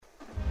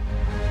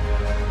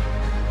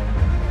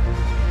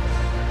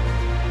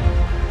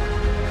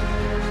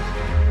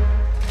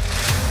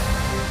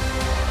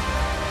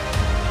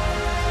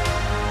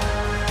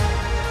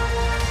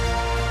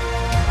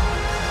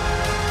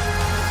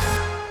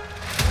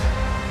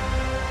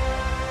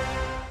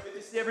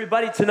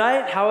Everybody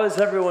tonight. How is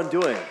everyone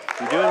doing?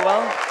 You doing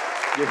well?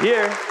 You're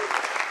here.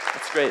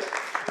 That's great.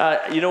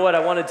 You know what?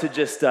 I wanted to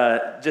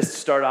just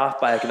start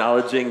off by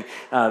acknowledging.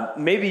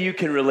 Maybe you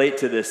can relate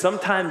to this.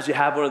 Sometimes you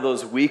have one of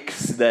those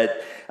weeks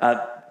that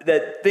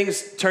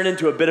things turn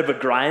into a bit of a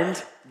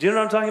grind. Do you know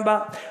what I'm talking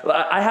about?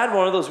 I had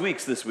one of those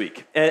weeks this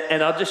week,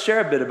 and I'll just share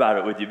a bit about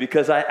it with you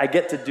because I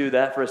get to do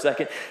that for a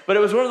second. But it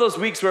was one of those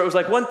weeks where it was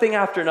like one thing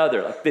after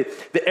another. Like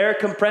the air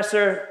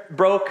compressor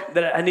broke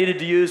that I needed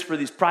to use for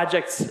these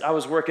projects I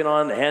was working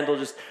on. The handle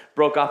just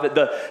broke off it.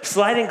 The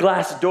sliding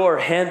glass door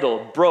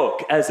handle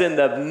broke, as in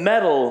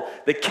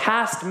the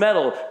cast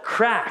metal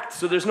cracked.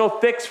 So there's no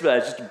fix for that.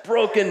 It's just a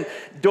broken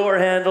door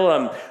handle.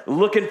 I'm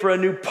looking for a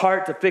new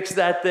part to fix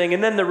that thing.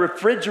 And then the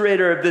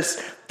refrigerator of this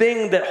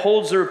thing that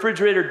holds the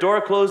refrigerator door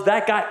closed,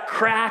 that got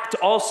cracked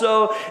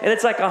also. And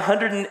it's like a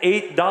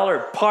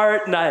 $108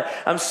 part. And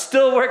I'm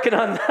still working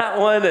on that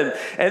one. And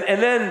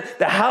then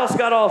the house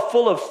got all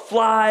full of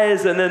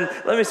flies. And then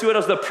let me see what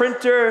else. The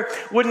printer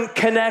wouldn't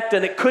connect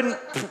and it couldn't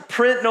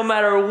print no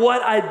matter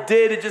what I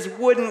did. It just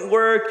wouldn't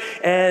work.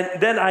 And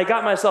then I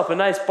got myself a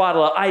nice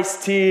bottle of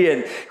iced tea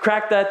and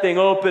cracked that thing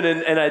open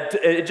and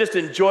I just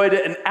enjoyed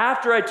it. And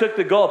after I took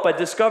the gulp, I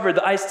discovered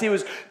the iced tea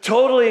was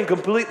totally and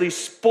completely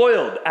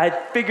spoiled. I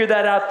figured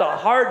that out the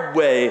hard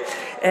way.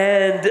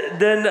 And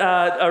then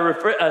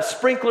a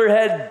sprinkler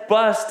head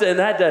bust and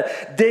had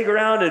to dig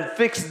around and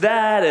fix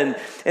that. And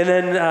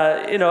then,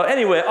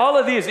 anyway, all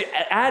of these,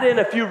 add in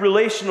a few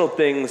relational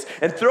things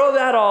and throw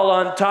that all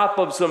on top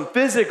of some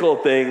physical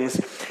things.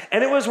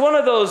 And it was one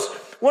of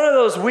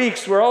those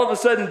weeks where all of a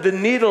sudden the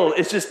needle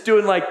is just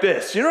doing like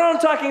this. You know what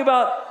I'm talking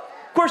about?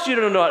 Of course you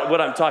don't know what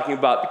I'm talking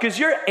about because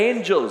you're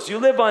angels. You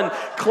live on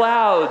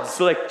clouds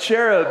like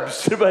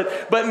cherubs.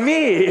 But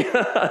me,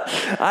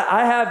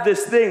 I have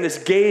this thing,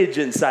 this gauge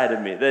inside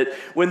of me that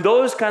when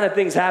those kind of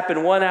things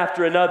happen one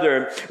after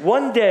another,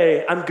 one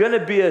day I'm going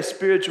to be a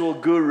spiritual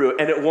guru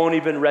and it won't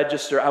even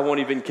register. I won't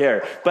even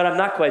care. But I'm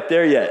not quite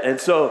there yet. And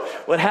so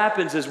what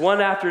happens is one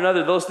after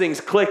another, those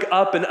things click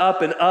up and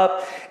up and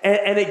up.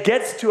 And it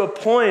gets to a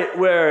point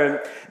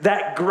where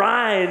that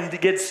grind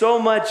gets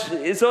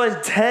it's so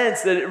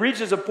intense that it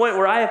reaches a point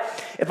where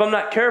if I'm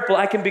not careful,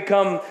 I can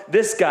become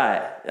this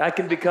guy. I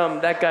can become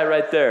that guy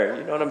right there.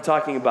 You know what I'm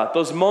talking about?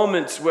 Those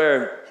moments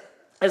where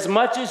as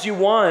much as you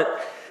want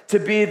to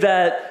be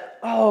that,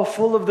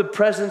 full of the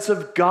presence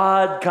of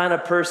God kind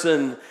of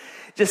person,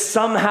 just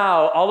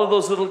somehow all of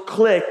those little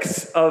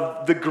clicks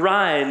of the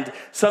grind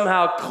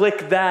somehow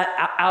click that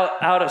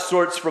out of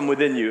sorts from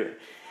within you.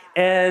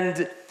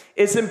 And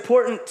it's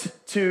important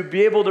to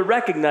be able to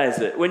recognize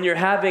it when you're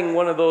having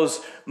one of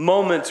those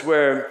moments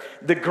where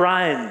the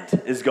grind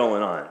is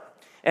going on.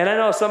 And I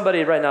know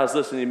somebody right now is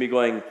listening to me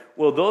going,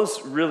 well, those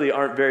really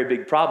aren't very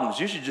big problems.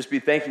 You should just be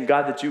thanking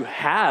God that you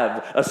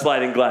have a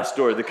sliding glass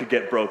door that could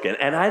get broken.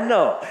 And I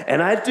know,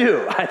 and I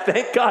do. I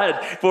thank God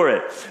for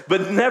it.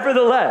 But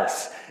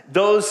nevertheless,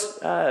 those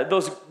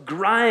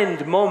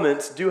grind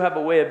moments do have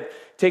a way of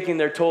taking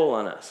their toll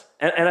on us.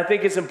 And I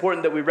think it's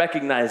important that we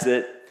recognize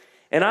it.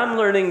 And I'm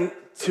learning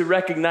to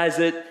recognize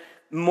it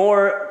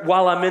more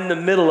while I'm in the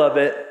middle of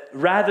it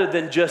rather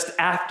than just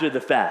after the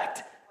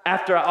fact.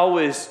 After I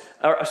always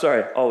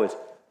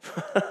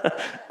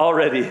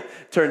already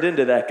turned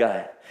into that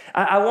guy.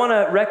 I want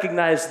to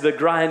recognize the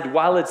grind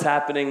while it's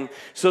happening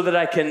so that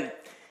I can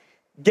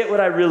get what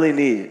I really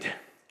need,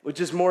 which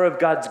is more of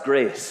God's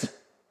grace.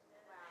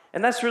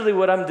 And that's really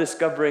what I'm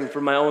discovering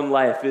for my own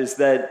life is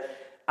that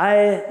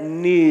I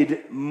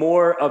need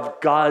more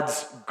of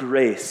God's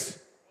grace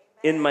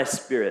in my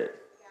spirit.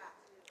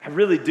 I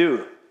really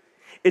do.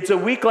 It's a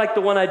week like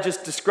the one I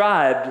just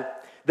described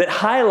that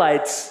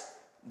highlights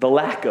the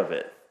lack of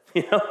it.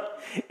 You know,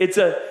 it's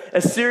a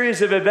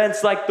series of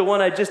events like the one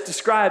I just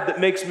described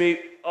that makes me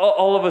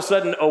all of a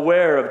sudden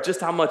aware of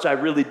just how much I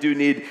really do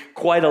need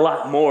quite a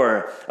lot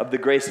more of the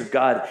grace of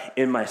God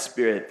in my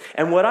spirit.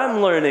 And what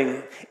I'm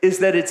learning is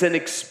that it's an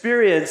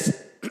experience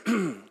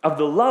of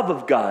the love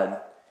of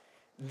God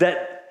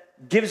that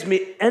gives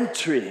me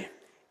entry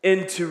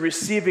into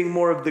receiving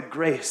more of the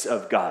grace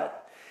of God.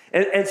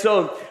 And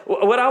so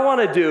what I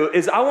want to do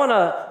is I want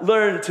to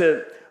learn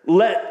to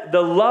let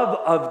the love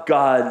of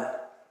God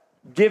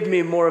give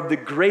me more of the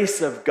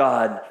grace of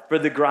God for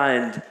the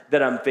grind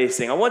that I'm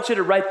facing. I want you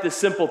to write this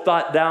simple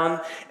thought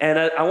down, and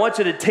I want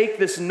you to take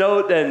this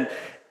note and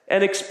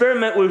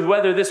experiment with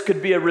whether this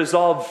could be a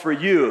resolve for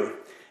you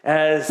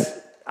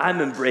as I'm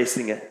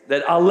embracing it.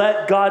 That I'll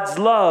let God's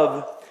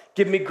love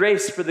give me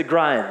grace for the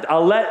grind.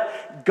 I'll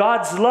let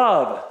God's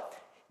love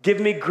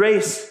give me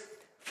grace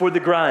for the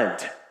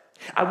grind.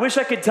 I wish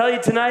I could tell you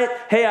tonight,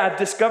 hey, I've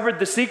discovered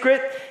the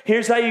secret.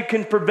 Here's how you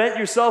can prevent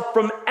yourself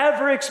from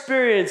ever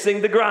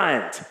experiencing the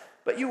grind.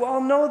 But you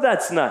all know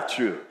that's not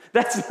true.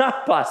 That's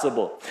not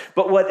possible.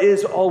 But what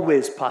is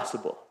always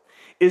possible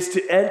is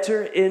to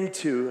enter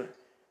into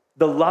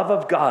the love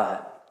of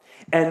God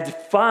and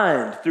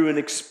find through an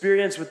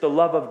experience with the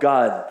love of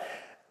God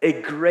a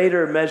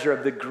greater measure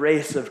of the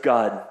grace of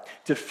God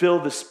to fill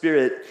the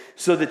Spirit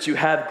so that you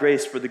have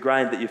grace for the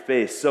grind that you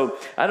face. So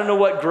I don't know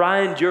what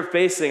grind you're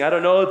facing. I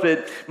don't know if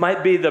it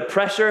might be the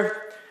pressure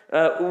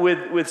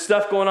with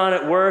stuff going on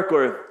at work,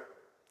 or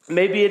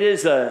maybe it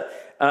is a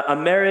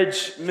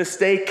marriage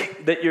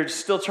mistake that you're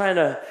still trying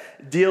to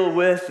deal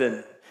with,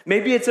 and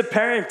maybe it's a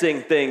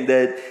parenting thing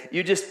that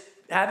you just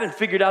haven't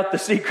figured out the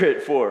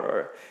secret for,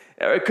 or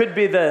it could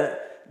be the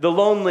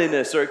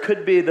loneliness, or it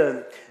could be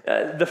the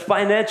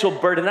financial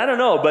burden. I don't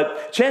know,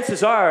 but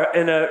chances are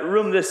in a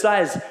room this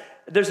size,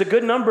 there's a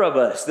good number of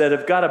us that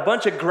have got a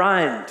bunch of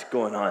grind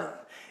going on.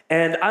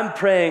 And I'm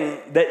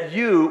praying that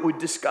you would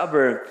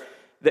discover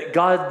that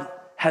God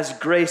has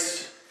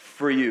grace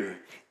for you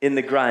in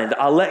the grind.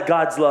 I'll let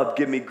God's love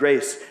give me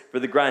grace for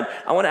the grind.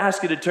 I want to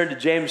ask you to turn to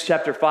James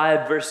chapter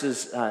 5,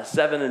 verses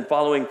 7 and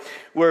following.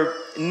 We're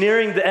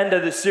nearing the end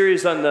of the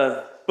series on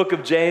the book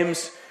of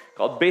James,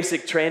 called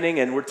Basic Training,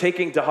 and we're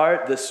taking to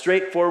heart the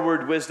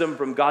straightforward wisdom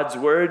from God's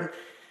word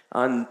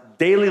on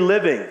daily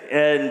living.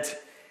 And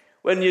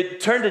when you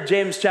turn to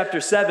James chapter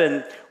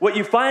 7, what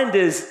you find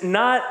is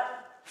not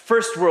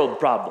first world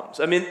problems.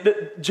 I mean,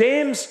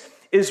 James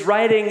is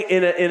writing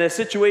in a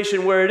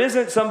situation where it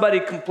isn't somebody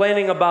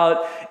complaining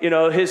about,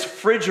 his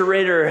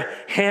refrigerator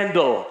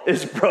handle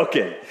is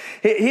broken.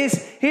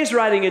 He's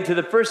writing into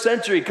the first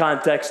century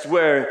context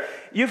where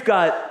you've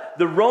got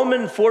the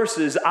Roman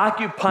forces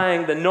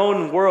occupying the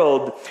known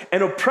world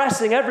and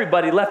oppressing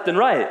everybody left and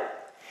right.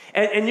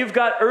 And you've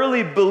got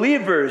early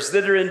believers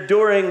that are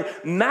enduring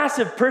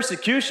massive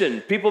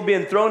persecution, people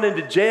being thrown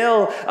into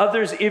jail,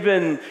 others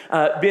even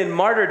being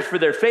martyred for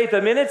their faith.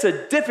 I mean, it's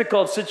a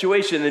difficult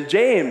situation, and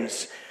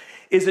James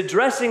is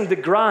addressing the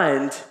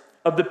grind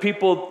of the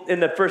people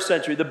in the first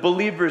century, the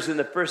believers in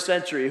the first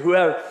century who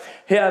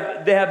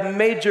have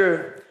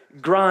major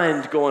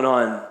grind going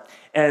on.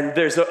 And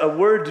there's a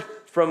word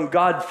from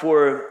God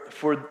for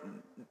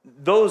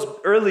those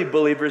early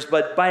believers,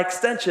 but by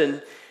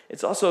extension,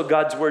 it's also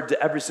God's word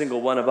to every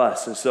single one of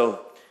us. And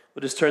so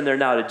we'll just turn there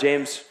now to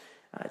James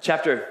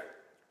chapter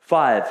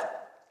 5.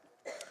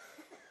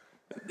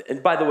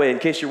 And by the way, in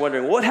case you're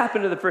wondering, what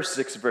happened to the first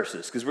 6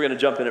 verses? Because we're going to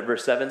jump in at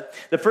verse 7.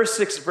 The first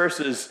 6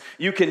 verses,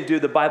 you can do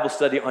the Bible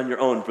study on your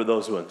own for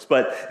those ones.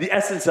 But the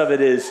essence of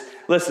it is,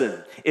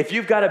 listen, if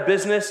you've got a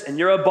business and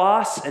you're a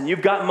boss and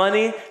you've got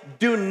money,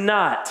 do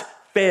not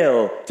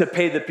fail to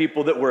pay the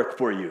people that work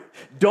for you.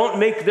 Don't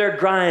make their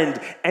grind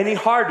any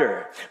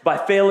harder by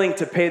failing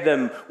to pay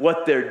them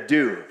what they're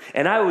due.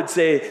 And I would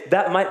say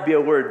that might be a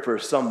word for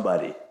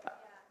somebody.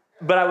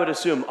 But I would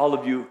assume all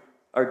of you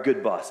are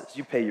good bosses.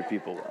 You pay your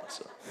people well.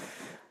 So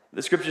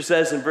the scripture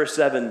says in verse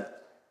 7,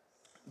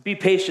 "Be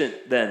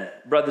patient then,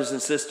 brothers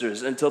and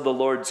sisters, until the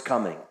Lord's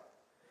coming.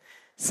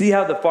 See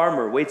how the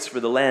farmer waits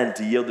for the land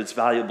to yield its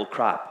valuable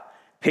crop,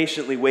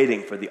 patiently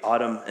waiting for the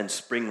autumn and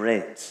spring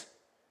rains.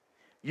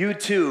 You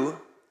too,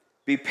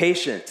 be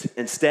patient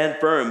and stand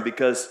firm,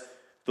 because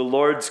the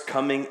Lord's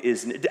coming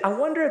is near." I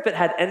wonder if it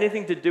had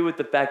anything to do with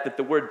the fact that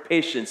the word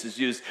patience is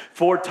used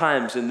 4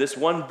 times in this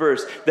one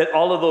verse, that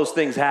all of those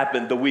things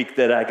happened the week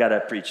that I got to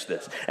preach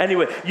this.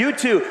 Anyway, you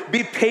too,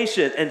 be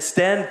patient and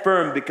stand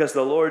firm, because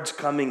the Lord's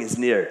coming is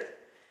near.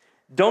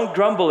 Don't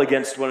grumble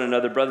against one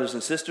another, brothers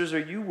and sisters, or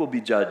you will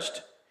be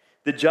judged.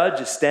 The judge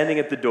is standing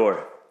at the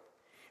door.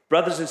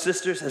 Brothers and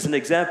sisters, as an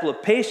example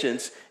of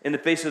patience in the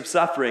face of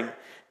suffering,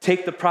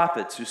 take the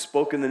prophets who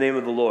spoke in the name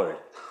of the Lord.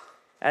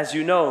 As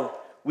you know,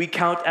 we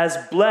count as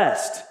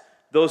blessed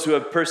those who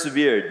have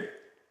persevered.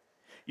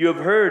 You have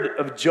heard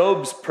of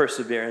Job's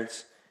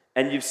perseverance,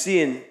 and you've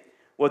seen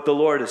what the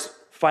Lord has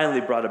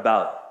finally brought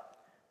about.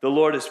 The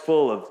Lord is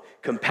full of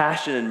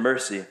compassion and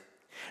mercy.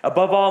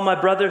 Above all, my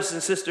brothers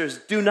and sisters,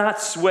 do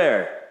not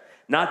swear,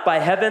 not by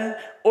heaven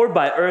or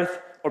by earth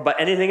or by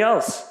anything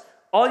else.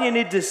 All you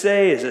need to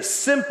say is a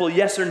simple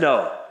yes or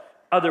no.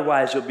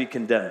 Otherwise, you'll be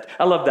condemned.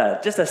 I love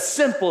that. Just a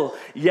simple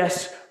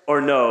yes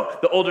or no.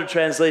 The older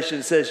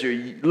translation says,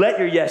 let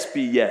your yes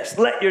be yes.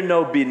 Let your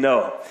no be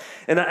no.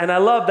 And I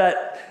love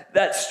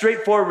that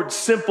straightforward,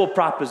 simple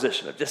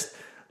proposition of just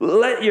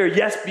let your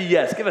yes be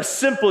yes. Give a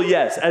simple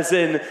yes, as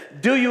in,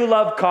 do you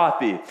love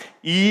coffee?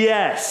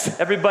 Yes.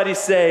 Everybody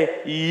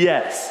say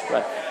yes.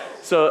 Right?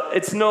 So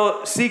it's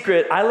no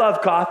secret, I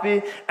love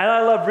coffee, and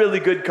I love really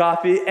good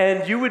coffee,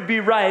 and you would be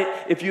right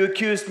if you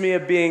accused me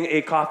of being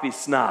a coffee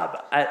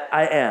snob.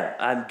 I am.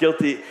 I'm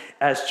guilty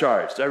as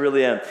charged. I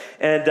really am.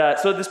 And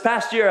so this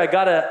past year, I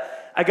got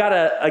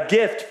a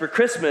gift for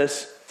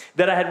Christmas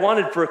that I had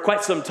wanted for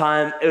quite some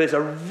time. It was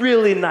a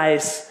really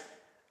nice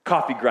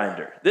coffee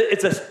grinder.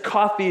 It's a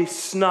coffee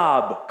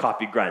snob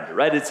coffee grinder,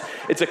 right?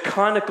 It's a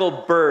conical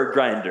burr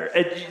grinder.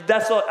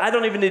 That's all. I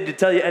don't even need to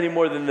tell you any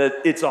more than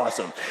that. It's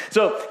awesome.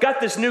 So got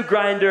this new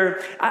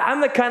grinder. I'm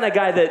the kind of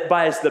guy that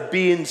buys the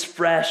beans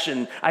fresh,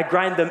 and I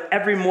grind them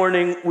every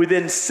morning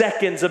within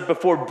seconds of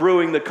before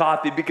brewing the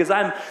coffee, because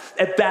I'm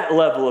at that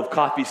level of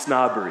coffee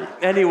snobbery.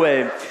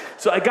 Anyway,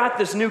 so I got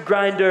this new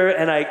grinder,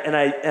 and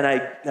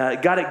I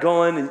got it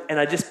going,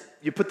 and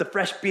you put the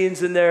fresh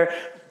beans in there,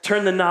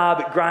 turn the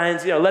knob, it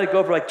grinds, let it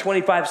go for like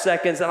 25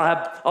 seconds, and I'll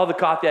have all the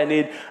coffee I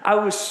need. I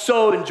was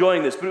so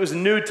enjoying this, but it was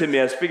new to me.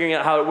 I was figuring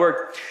out how it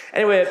worked.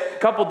 Anyway, a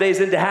couple days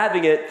into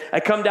having it, I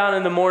come down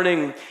in the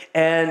morning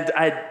and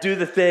I do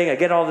the thing. I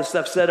get all this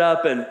stuff set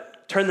up and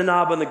turn the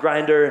knob on the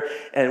grinder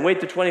and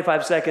wait the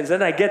 25 seconds.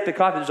 Then I get the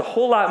coffee. There's a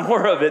whole lot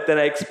more of it than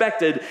I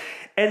expected.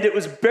 And it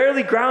was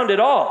barely ground at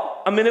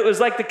all. I mean, it was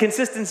like the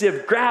consistency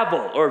of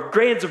gravel or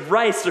grains of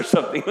rice or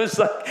something.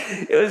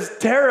 It was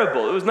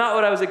terrible. It was not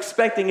what I was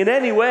expecting in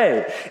any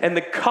way. And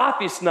the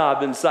coffee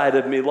snob inside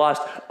of me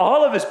lost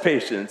all of his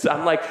patience.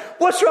 I'm like,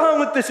 what's wrong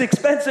with this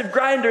expensive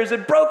grinder? Is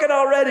it broken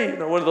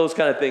already? One of those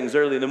kind of things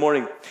early in the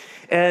morning.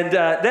 And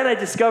then I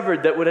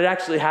discovered that what had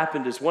actually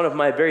happened is one of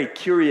my very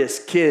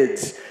curious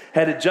kids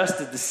had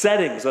adjusted the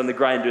settings on the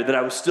grinder that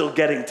I was still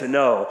getting to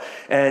know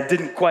and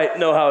didn't quite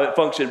know how it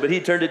functioned. But he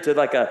turned it to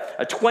like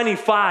a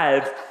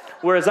 25,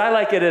 whereas I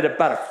like it at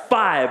about a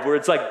 5, where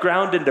it's like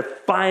ground into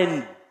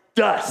fine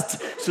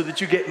dust so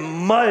that you get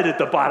mud at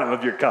the bottom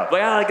of your cup.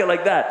 Like, I like it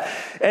like that.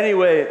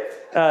 Anyway,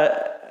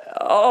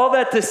 all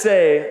that to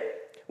say,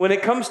 when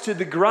it comes to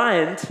the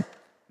grind,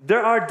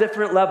 there are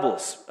different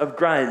levels of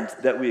grind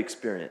that we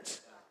experience.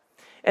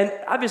 And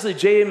obviously,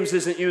 James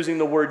isn't using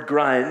the word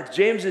grind.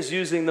 James is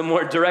using the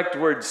more direct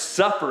word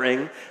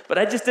suffering, but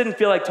I just didn't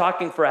feel like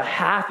talking for a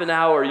half an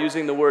hour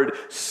using the word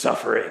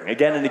suffering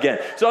again and again.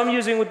 So I'm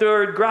using the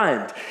word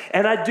grind.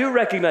 And I do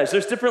recognize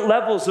there's different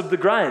levels of the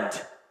grind.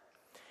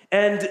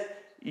 And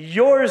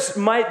yours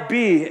might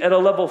be at a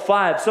level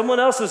 5. Someone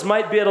else's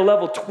might be at a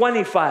level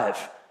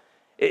 25.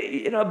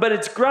 But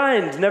it's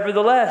grind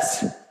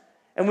nevertheless.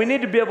 And we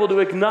need to be able to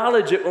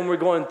acknowledge it when we're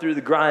going through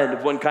the grind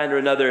of one kind or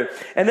another.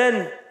 And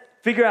then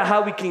figure out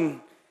how we can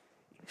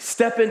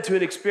step into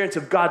an experience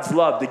of God's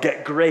love to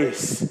get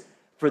grace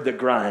for the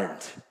grind.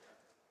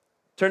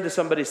 Turn to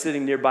somebody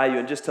sitting nearby you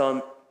and just tell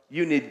them,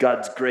 you need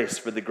God's grace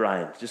for the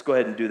grind. Just go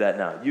ahead and do that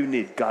now. You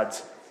need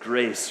God's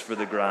grace for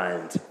the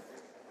grind.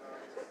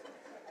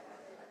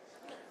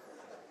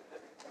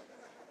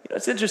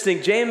 It's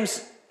interesting.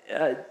 James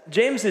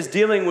is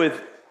dealing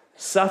with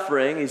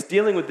suffering. He's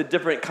dealing with the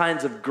different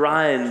kinds of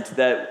grind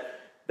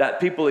that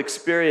people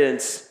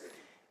experience.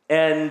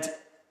 And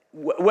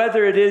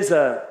whether it is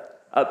a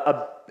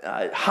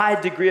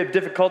high degree of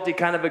difficulty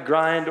kind of a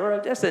grind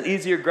or just an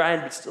easier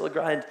grind, but still a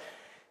grind,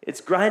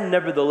 it's grind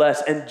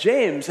nevertheless. And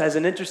James has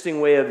an interesting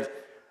way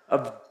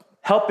of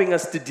helping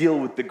us to deal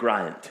with the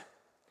grind.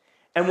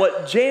 And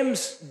what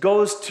James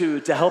goes to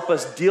help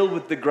us deal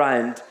with the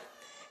grind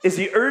is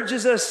he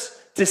urges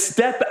us to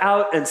step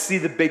out and see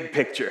the big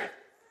picture.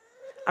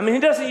 I mean,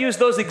 he doesn't use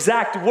those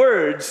exact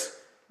words.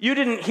 You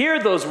didn't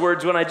hear those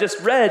words when I just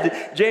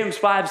read James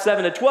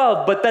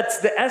 5:7-12, but that's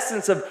the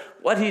essence of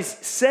what he's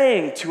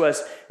saying to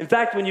us. In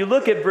fact, when you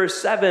look at verse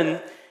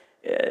 7,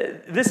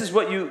 this is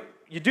what you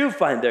do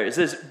find there. It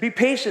says, be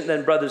patient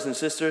then, brothers and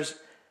sisters,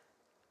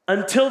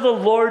 until the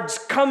Lord's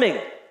coming.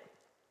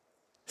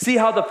 See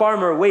how the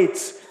farmer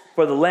waits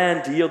for the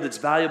land to yield its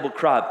valuable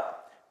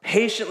crop,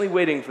 patiently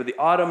waiting for the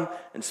autumn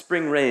and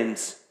spring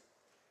rains.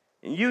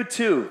 And you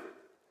too,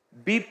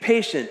 be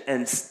patient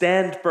and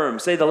stand firm.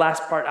 Say the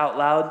last part out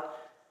loud.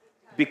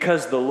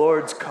 Because the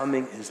Lord's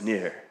coming is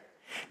near.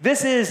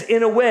 This is,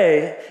 in a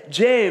way,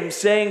 James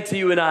saying to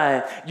you and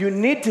I, you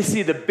need to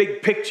see the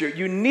big picture.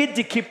 You need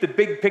to keep the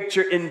big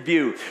picture in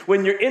view.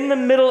 When you're in the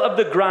middle of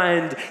the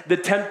grind, the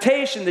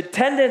temptation, the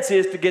tendency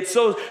is to get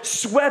so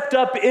swept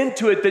up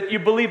into it that you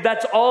believe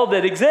that's all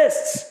that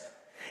exists.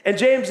 And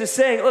James is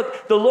saying,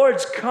 look, the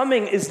Lord's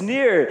coming is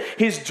near.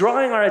 He's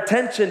drawing our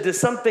attention to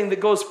something that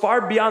goes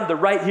far beyond the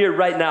right here,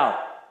 right now.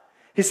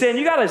 He's saying,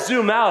 you got to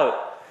zoom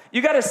out.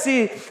 You got to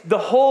see the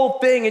whole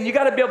thing, and you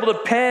got to be able to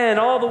pan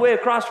all the way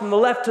across from the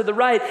left to the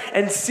right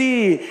and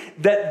see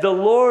that the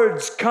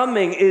Lord's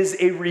coming is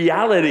a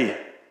reality.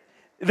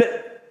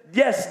 That,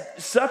 yes,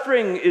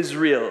 suffering is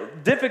real,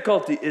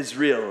 difficulty is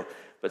real,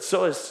 but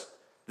so is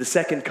the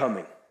second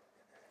coming.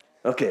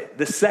 Okay,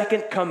 the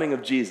second coming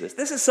of Jesus.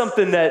 This is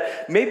something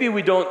that maybe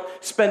we don't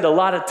spend a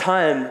lot of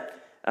time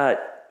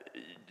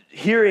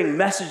hearing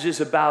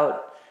messages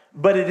about,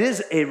 but it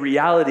is a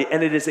reality,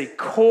 and it is a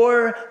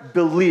core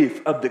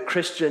belief of the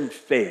Christian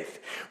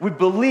faith. We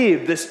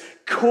believe this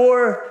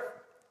core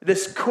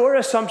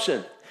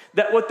assumption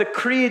that what the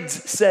creeds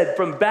said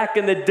from back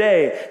in the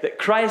day, that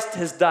Christ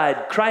has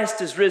died,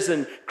 Christ is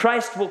risen,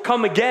 Christ will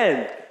come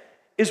again,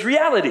 is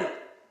reality. Why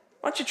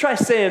don't you try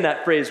saying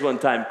that phrase one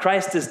time?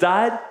 Christ has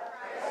died,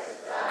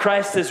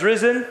 Christ has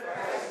risen,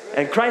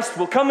 and Christ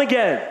will come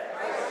again.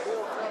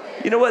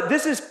 You know what?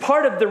 This is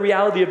part of the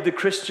reality of the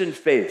Christian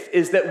faith,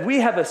 is that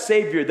we have a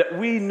Savior that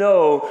we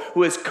know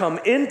who has come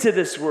into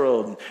this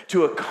world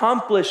to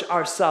accomplish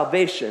our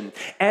salvation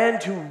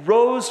and who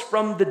rose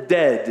from the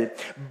dead,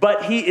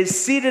 but he is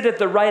seated at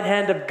the right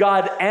hand of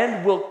God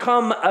and will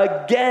come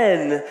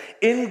again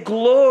in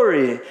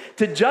glory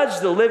to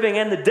judge the living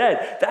and the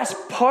dead. That's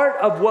part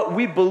of what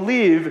we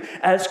believe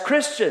as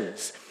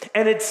Christians.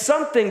 And it's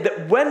something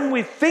that when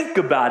we think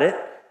about it,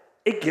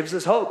 it gives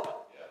us hope.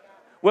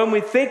 When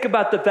we think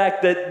about the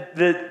fact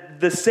that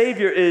the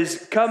Savior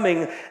is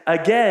coming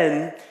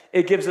again,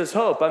 it gives us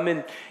hope. I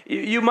mean,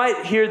 you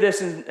might hear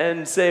this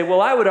and say,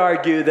 well, I would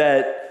argue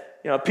that,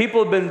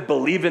 people have been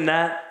believing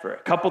that for a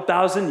couple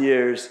thousand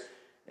years,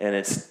 and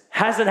it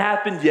hasn't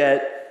happened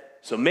yet,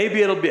 so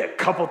maybe it'll be a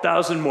couple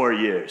thousand more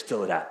years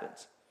till it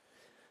happens.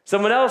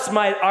 Someone else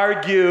might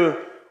argue,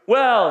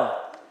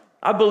 well,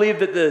 I believe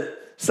that the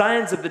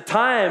signs of the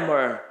time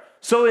are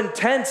so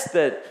intense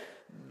that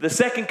the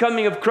second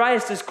coming of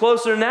Christ is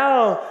closer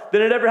now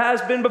than it ever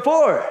has been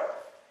before.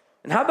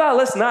 And how about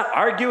let's not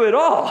argue at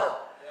all?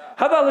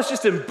 How about let's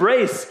just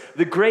embrace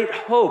the great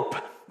hope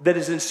that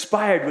is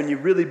inspired when you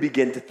really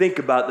begin to think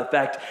about the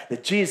fact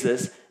that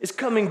Jesus is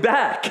coming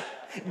back.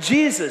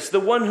 Jesus, the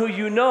one who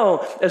you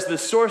know as the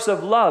source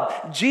of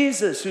love.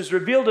 Jesus, who's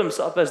revealed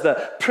himself as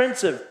the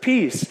Prince of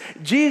Peace.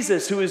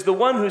 Jesus, who is the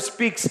one who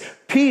speaks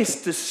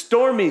peace to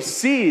stormy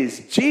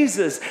seas.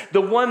 Jesus,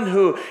 the one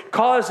who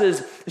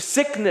causes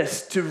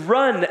sickness to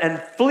run and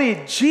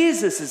flee.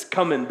 Jesus is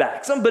coming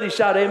back. Somebody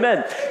shout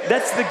amen.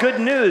 That's the good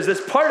news.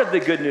 That's part of the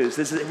good news.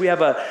 We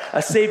have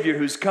a Savior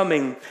who's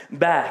coming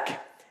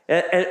back.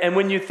 And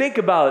when you think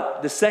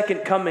about the second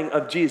coming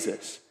of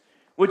Jesus,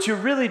 what you're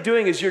really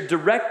doing is you're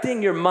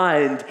directing your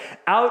mind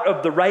out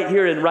of the right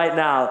here and right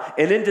now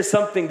and into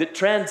something that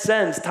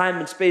transcends time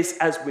and space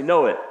as we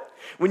know it.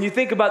 When you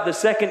think about the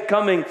second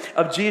coming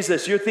of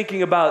Jesus, you're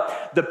thinking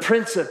about the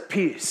Prince of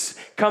Peace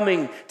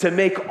coming to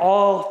make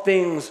all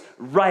things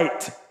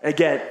right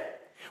again.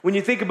 When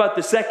you think about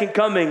the second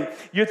coming,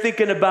 you're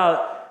thinking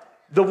about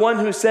the one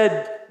who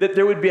said that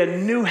there would be a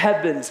new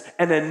heavens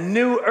and a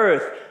new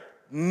earth,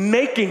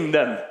 making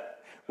them.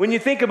 When you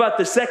think about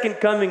the second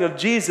coming of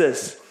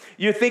Jesus,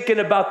 you're thinking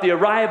about the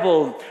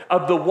arrival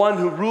of the one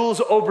who rules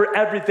over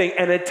everything,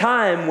 and a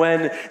time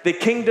when the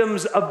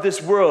kingdoms of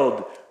this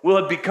world will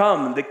have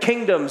become the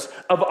kingdoms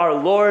of our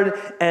Lord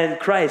and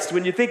Christ.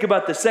 When you think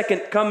about the second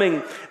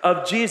coming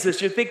of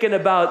Jesus, you're thinking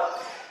about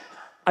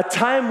a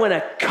time when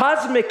a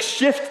cosmic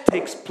shift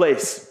takes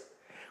place,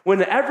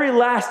 when every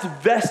last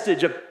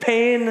vestige of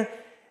pain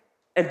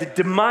and the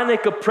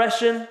demonic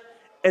oppression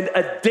and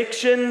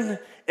addiction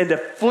and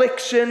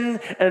affliction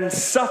and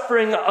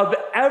suffering of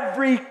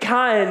every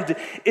kind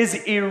is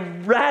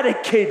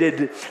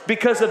eradicated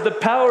because of the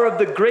power of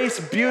the grace,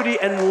 beauty,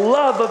 and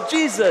love of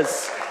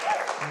Jesus.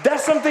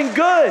 That's something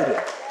good.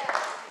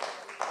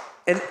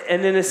 And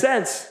in a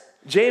sense,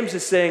 James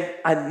is saying,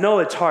 I know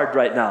it's hard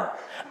right now.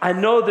 I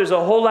know there's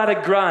a whole lot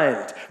of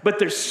grind, but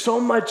there's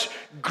so much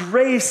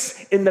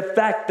grace in the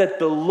fact that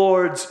the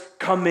Lord's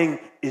coming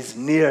is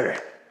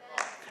near.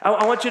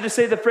 I want you to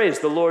say the phrase,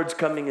 the Lord's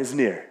coming is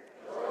near.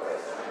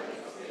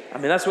 I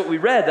mean, that's what we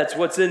read. That's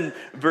what's in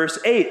verse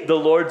 8. The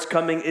Lord's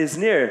coming is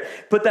near.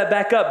 Put that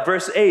back up.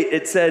 Verse 8,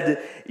 it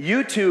said,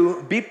 you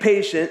two be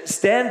patient,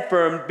 stand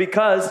firm,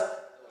 because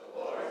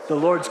the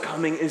Lord's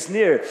coming is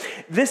near.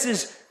 This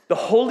is the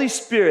Holy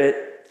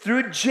Spirit,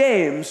 through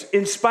James,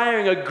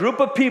 inspiring a group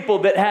of people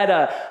that had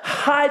a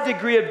high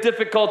degree of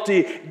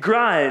difficulty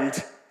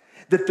grind,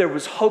 that there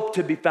was hope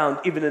to be found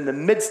even in the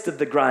midst of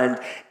the grind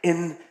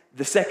in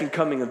the second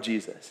coming of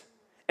Jesus.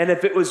 And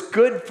if it was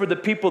good for the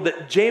people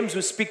that James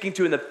was speaking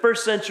to in the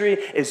first century,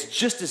 it's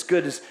just as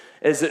good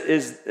as it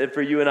is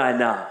for you and I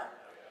now.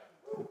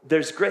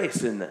 There's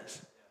grace in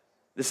this,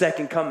 the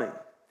second coming.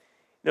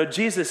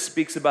 Jesus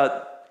speaks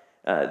about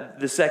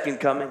the second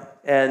coming,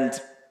 and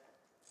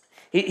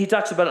he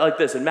talks about it like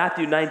this. In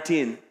Matthew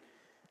 19,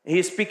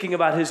 he's speaking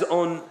about his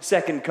own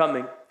second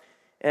coming.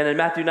 And in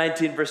Matthew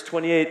 19, verse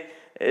 28,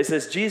 it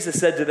says, Jesus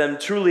said to them,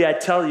 truly I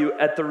tell you,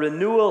 at the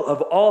renewal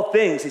of all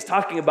things, he's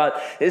talking about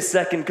his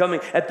second coming,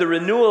 at the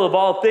renewal of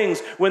all things,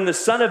 when the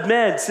Son of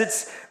Man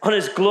sits on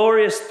his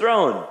glorious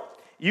throne,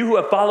 you who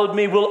have followed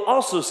me will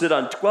also sit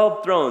on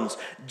 12 thrones,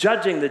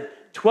 judging the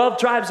 12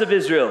 tribes of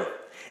Israel.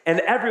 And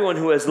everyone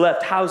who has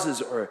left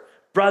houses or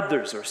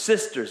brothers or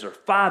sisters or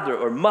father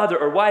or mother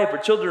or wife or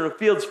children or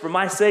fields for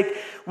my sake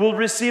will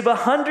receive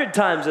 100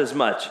 times as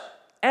much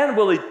and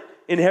will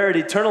inherit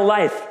eternal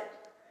life.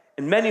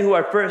 And many who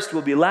are first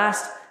will be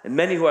last, and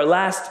many who are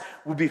last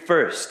will be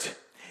first.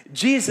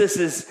 Jesus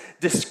is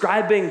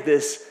describing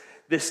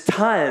this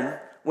time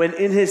when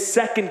in his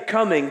second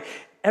coming,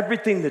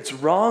 everything that's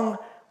wrong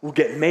will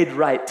get made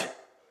right.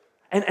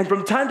 And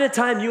from time to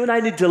time, you and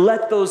I need to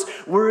let those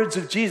words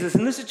of Jesus,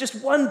 and this is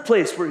just one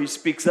place where he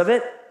speaks of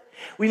it,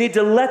 we need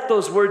to let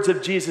those words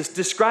of Jesus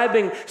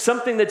describing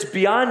something that's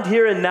beyond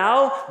here and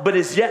now, but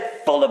is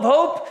yet full of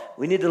hope,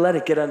 we need to let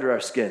it get under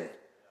our skin.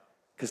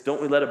 Because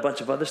don't we let a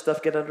bunch of other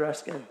stuff get under our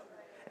skin?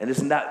 And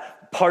isn't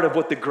that part of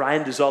what the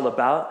grind is all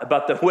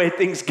about the way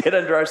things get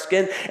under our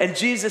skin? And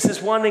Jesus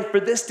is wanting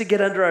for this to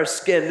get under our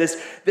skin,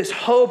 this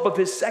hope of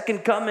his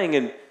second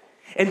coming.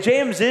 And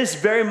James is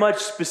very much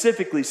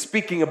specifically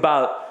speaking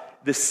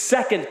about the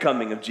second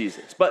coming of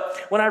Jesus. But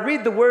when I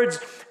read the words,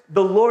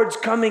 the Lord's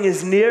coming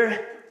is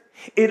near,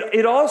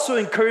 it also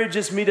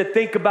encourages me to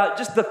think about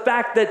just the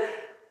fact that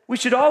we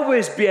should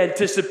always be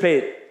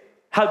anticipate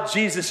how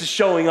Jesus is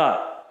showing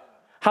up.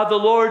 How the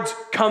Lord's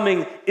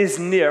coming is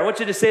near. I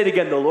want you to say it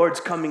again. The Lord's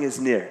coming is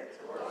near.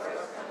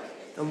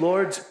 The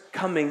Lord's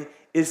coming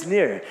is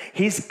near.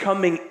 He's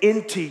coming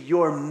into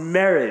your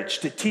marriage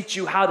to teach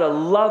you how to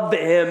love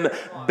him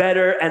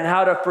better and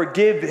how to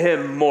forgive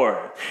him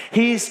more.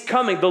 He's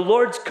coming. The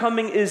Lord's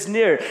coming is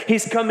near.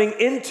 He's coming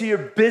into your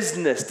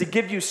business to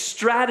give you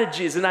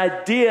strategies and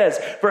ideas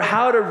for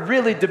how to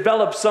really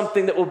develop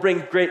something that will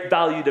bring great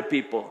value to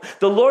people.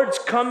 The Lord's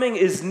coming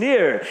is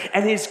near,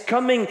 and he's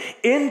coming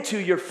into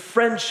your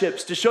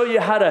friendships to show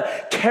you how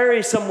to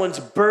carry someone's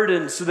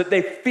burdens so that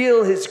they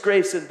feel his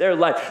grace in their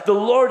life. The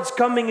Lord's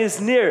coming is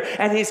near,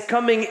 and he's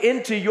coming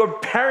into your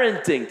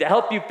parenting to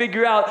help you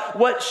figure out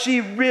what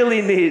she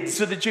really needs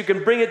so that you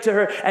can bring it to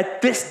her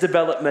at this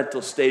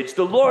developmental stage.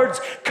 The Lord's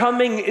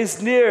coming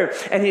is near,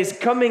 and he's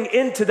coming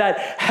into that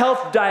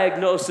health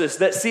diagnosis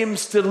that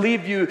seems to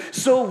leave you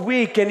so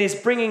weak, and he's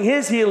bringing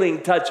his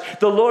healing touch.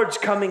 The Lord's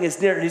coming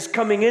is near, and he's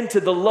coming into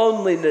the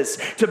loneliness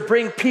to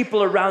bring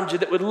people around you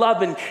that would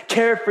love and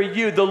care for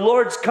you. The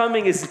Lord's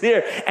coming is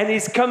near, and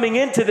he's coming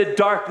into the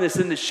darkness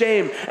and the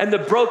shame and the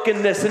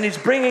brokenness, and he's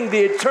bringing the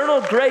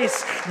eternal grace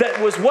that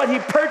was what he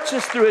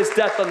purchased through his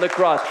death on the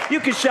cross. You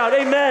can shout,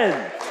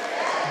 amen.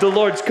 The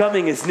Lord's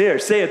coming is near.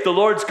 Say it, the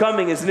Lord's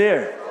coming is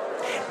near.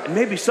 And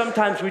maybe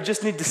sometimes we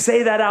just need to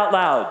say that out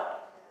loud.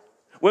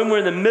 When we're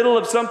in the middle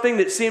of something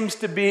that seems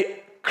to be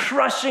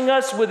crushing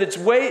us with its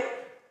weight,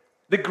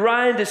 the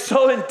grind is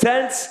so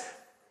intense,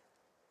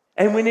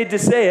 and we need to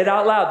say it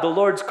out loud, the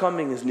Lord's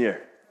coming is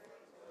near.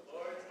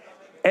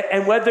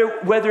 And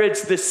whether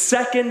it's the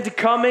second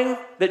coming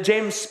that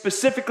James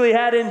specifically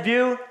had in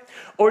view,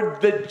 or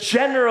the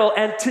general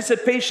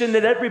anticipation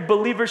that every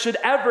believer should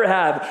ever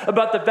have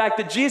about the fact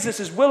that Jesus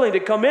is willing to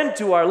come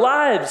into our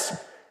lives,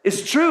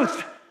 is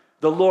truth.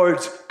 The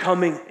Lord's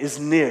coming is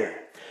near.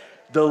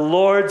 The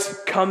Lord's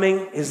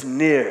coming is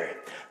near.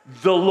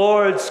 The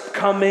Lord's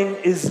coming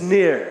is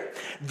near.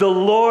 The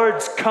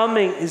Lord's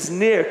coming is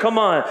near. Come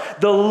on.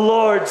 The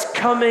Lord's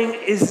coming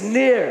is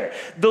near.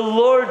 The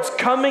Lord's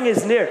coming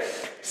is near.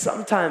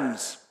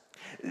 Sometimes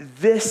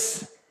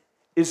this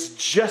is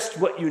just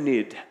what you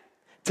need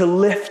to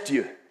lift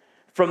you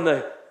from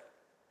the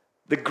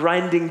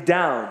grinding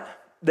down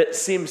that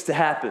seems to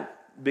happen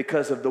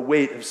because of the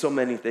weight of so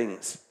many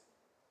things.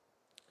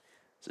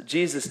 So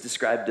Jesus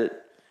described it.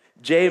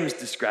 James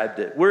described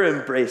it. We're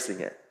embracing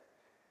it.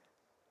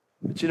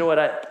 But you know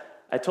what?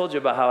 I told you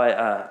about how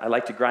I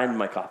like to grind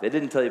my coffee. I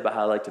didn't tell you about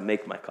how I like to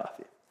make my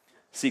coffee.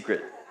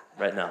 Secret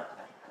right now.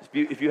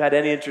 If you had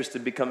any interest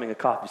in becoming a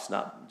coffee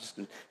snob, I'm just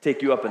going to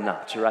take you up a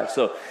notch, all right?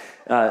 So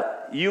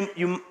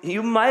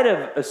you might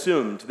have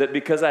assumed that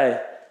because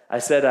I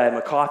said I'm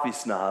a coffee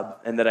snob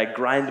and that I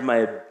grind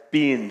my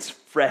beans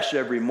fresh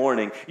every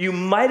morning, you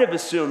might have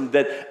assumed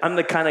that I'm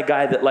the kind of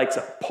guy that likes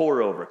a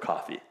pour-over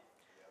coffee.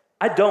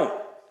 I don't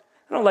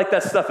like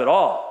that stuff at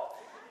all.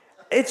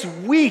 It's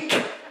weak.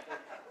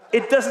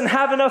 It doesn't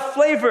have enough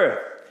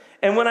flavor.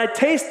 And when I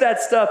taste that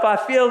stuff, I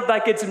feel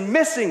like it's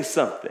missing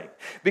something.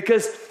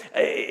 Because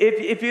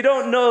if you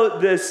don't know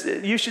this,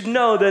 you should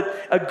know that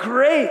a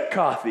great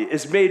coffee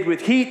is made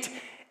with heat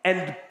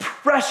and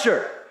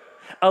pressure.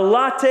 A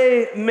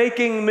latte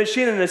making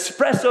machine, an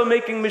espresso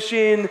making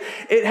machine,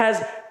 it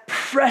has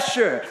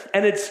pressure,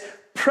 and it's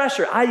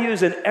pressure. I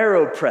use an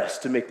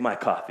AeroPress to make my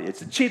coffee.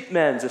 It's a cheap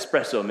man's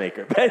espresso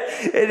maker. But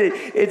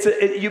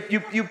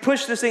you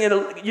push this thing,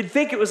 and you'd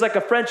think it was like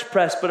a French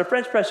press, but a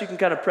French press you can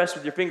kind of press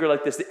with your finger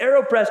like this. The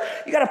AeroPress,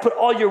 you got to put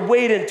all your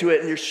weight into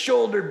it and your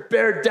shoulder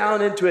bear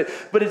down into it.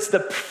 But it's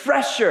the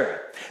pressure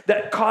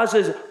that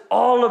causes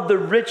all of the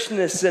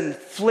richness and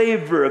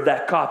flavor of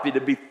that coffee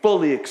to be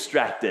fully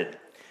extracted.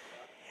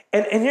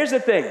 And here's the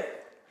thing.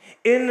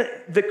 In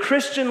the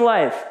Christian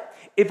life,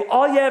 if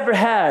all you ever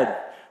had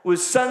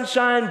was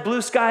sunshine,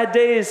 blue sky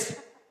days,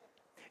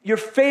 your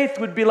faith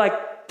would be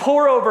like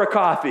pour over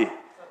coffee.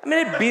 I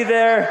mean, it'd be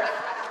there,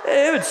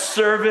 it would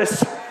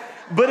service,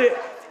 but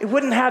it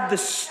wouldn't have the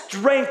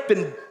strength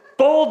and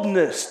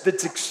boldness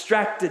that's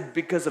extracted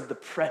because of the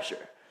pressure.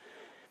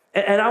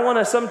 And I want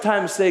to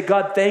sometimes say,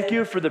 God, thank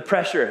you for the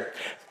pressure.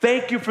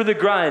 Thank you for the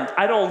grind.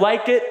 I don't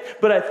like it,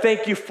 but I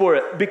thank you for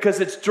it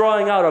because it's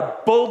drawing out a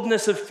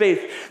boldness of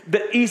faith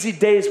that easy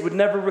days would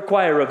never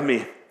require of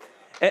me.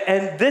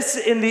 And this,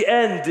 in the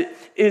end,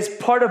 is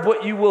part of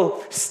what you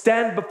will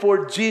stand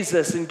before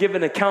Jesus and give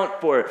an account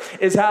for,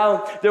 is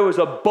how there was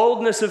a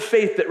boldness of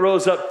faith that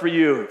rose up for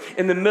you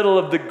in the middle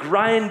of the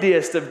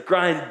grindiest of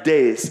grind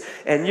days.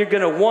 And you're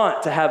going to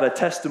want to have a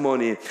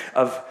testimony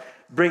of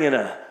bringing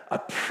a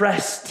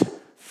pressed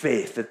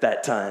faith at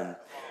that time.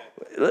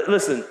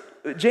 Listen,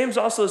 James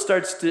also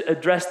starts to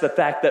address the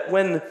fact that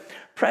when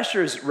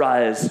pressures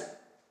rise,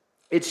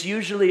 it's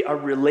usually our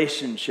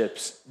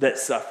relationships that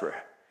suffer.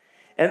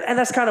 And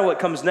that's kind of what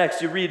comes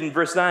next. You read in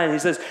verse 9, he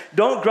says,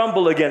 don't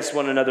grumble against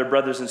one another,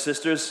 brothers and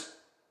sisters,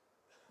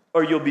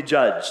 or you'll be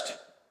judged.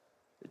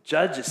 The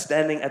judge is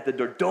standing at the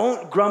door.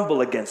 Don't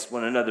grumble against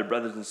one another,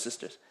 brothers and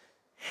sisters.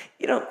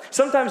 You know,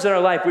 sometimes in our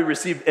life we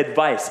receive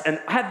advice. And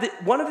I had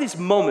one of these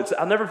moments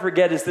I'll never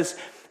forget is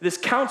this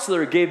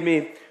counselor gave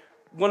me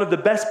one of the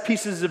best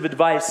pieces of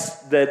advice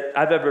that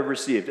I've ever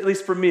received. At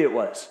least for me it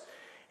was.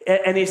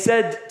 And he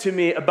said to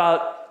me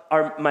about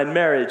my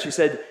marriage, he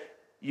said,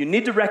 you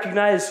need to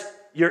recognize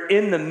you're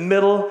in the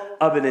middle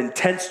of an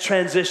intense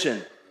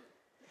transition.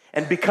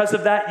 And because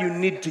of that, you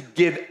need to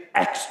give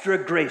extra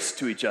grace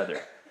to each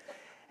other.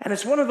 And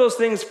it's one of those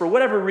things, for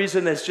whatever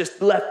reason, that's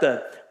just left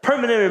a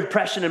permanent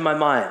impression in my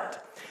mind.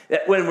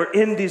 That when we're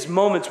in these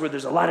moments where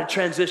there's a lot of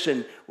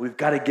transition, we've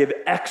got to give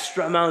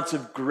extra amounts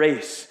of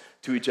grace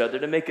to each other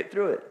to make it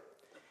through it.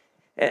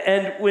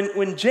 And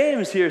when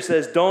James here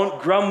says,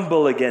 don't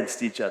grumble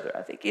against each other,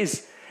 I think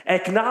he's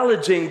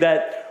acknowledging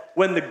that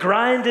when the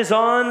grind is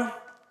on,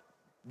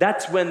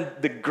 that's when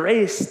the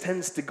grace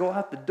tends to go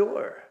out the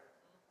door.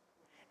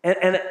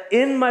 And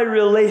in my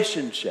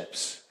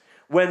relationships,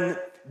 when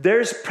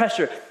there's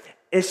pressure,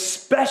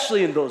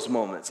 especially in those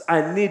moments,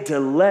 I need to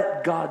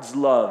let God's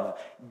love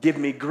give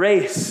me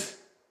grace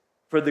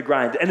for the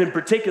grind. And in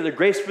particular,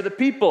 grace for the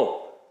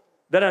people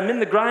that I'm in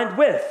the grind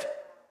with.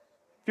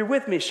 If you're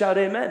with me, shout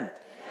amen.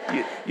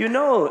 You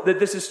know that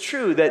this is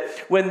true, that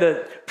when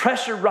the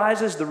pressure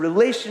rises, the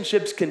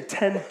relationships can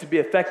tend to be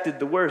affected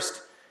the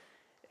worst.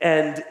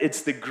 And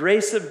it's the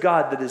grace of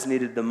God that is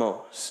needed the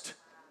most.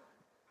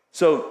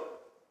 So,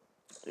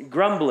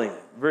 grumbling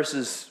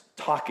versus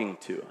talking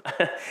to.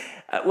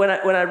 When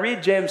I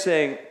read James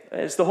saying,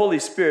 it's the Holy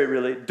Spirit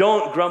really,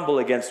 don't grumble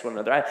against one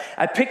another.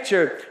 I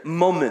picture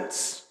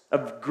moments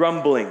of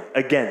grumbling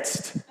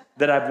against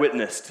that I've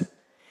witnessed.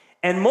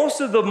 And most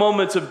of the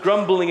moments of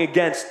grumbling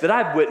against that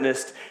I've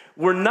witnessed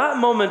were not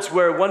moments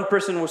where one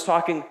person was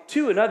talking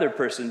to another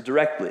person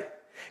directly.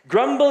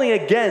 Grumbling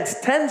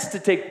against tends to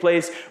take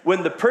place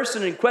when the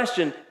person in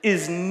question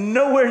is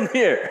nowhere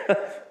near.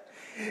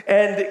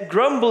 And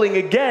grumbling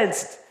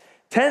against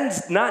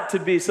tends not to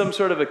be some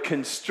sort of a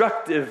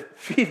constructive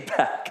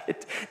feedback.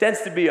 It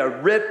tends to be a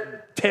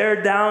rip,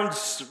 tear down,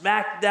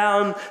 smack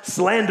down,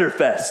 slander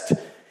fest.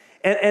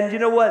 And you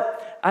know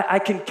what? I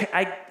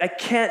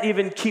can't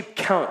even keep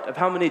count of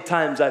how many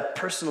times I've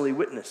personally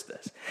witnessed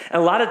this.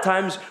 And a lot of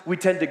times we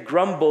tend to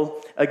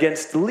grumble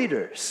against the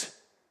leaders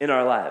in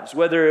our lives,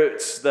 whether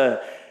it's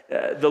the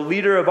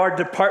leader of our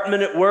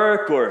department at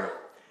work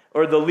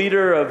or the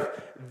leader of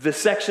the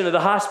section of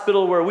the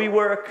hospital where we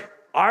work,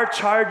 our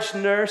charge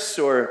nurse,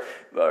 or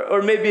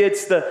maybe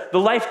it's the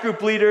life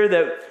group leader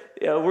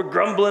that we're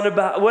grumbling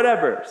about,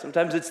 whatever.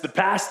 Sometimes it's the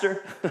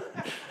pastor.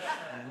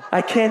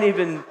 I can't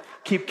even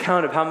keep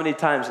count of how many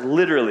times,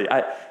 literally,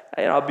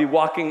 I'll be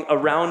walking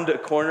around a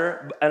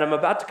corner, and I'm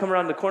about to come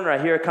around the corner,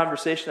 I hear a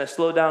conversation, I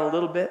slow down a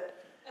little bit,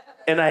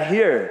 and I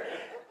hear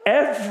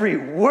every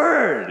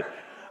word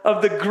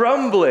of the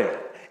grumbling.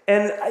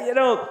 And,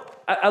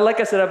 like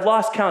I said, I've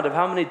lost count of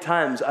how many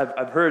times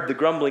I've heard the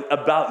grumbling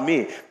about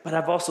me, but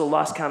I've also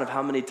lost count of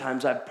how many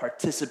times I've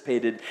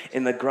participated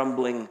in the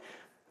grumbling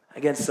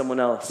against someone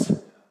else.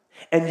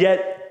 And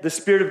yet, the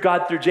Spirit of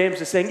God through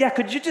James is saying,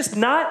 could you just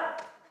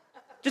not?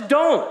 Just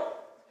don't.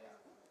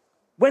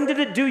 When did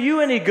it do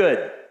you any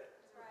good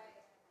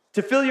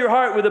to fill your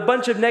heart with a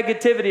bunch of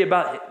negativity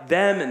about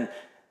them and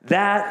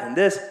that and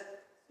this?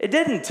 It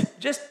didn't.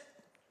 Just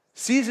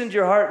seasoned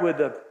your heart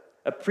with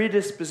a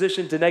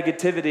predisposition to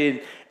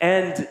negativity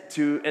and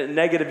to a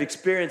negative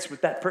experience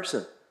with that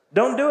person.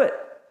 Don't do it.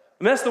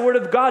 I mean, that's the word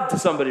of God to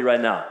somebody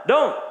right now.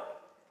 Don't.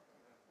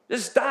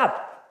 Just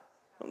stop.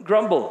 Don't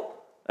grumble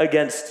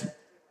against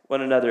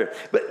one another.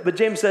 But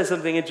James says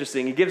something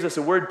interesting. He gives us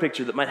a word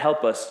picture that might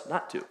help us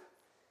not to.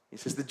 He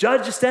says, the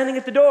judge is standing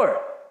at the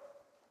door.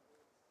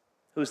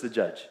 Who's the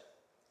judge?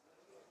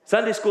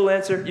 Sunday school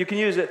answer. You can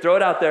use it. Throw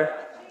it out there.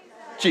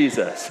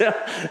 Jesus.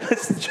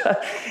 That's the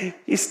judge.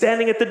 He's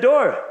standing at the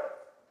door.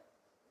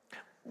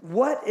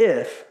 What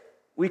if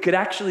we could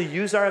actually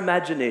use our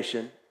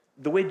imagination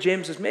the way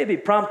James is maybe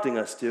prompting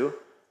us to,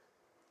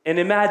 and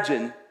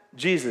imagine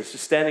Jesus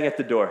just standing at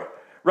the door,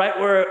 right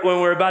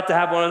when we're about to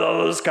have one of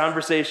those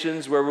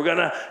conversations where we're going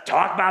to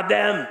talk about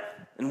them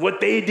and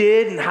what they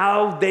did and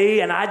how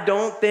they, and I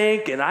don't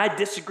think, and I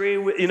disagree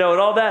with, and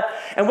all that.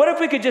 And what if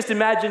we could just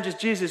imagine just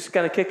Jesus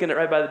kind of kicking it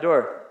right by the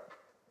door,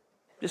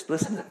 just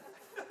listening.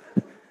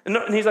 And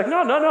he's like,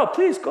 no,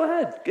 please, go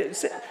ahead.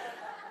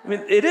 I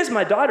mean, it is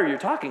my daughter you're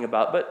talking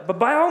about, but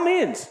by all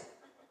means,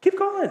 keep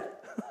going.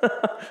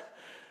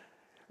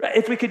 Right?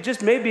 If we could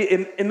just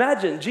maybe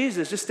imagine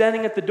Jesus just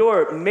standing at the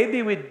door,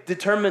 maybe we'd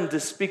determine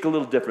to speak a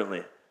little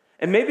differently.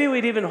 And maybe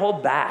we'd even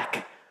hold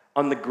back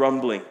on the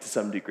grumbling to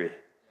some degree.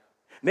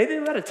 Maybe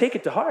we ought to take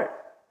it to heart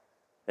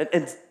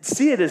and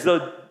see it as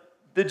though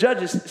the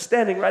judge is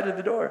standing right at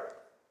the door.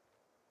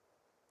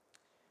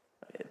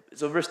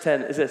 So verse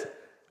 10, it says,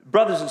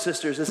 brothers and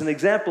sisters, as an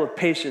example of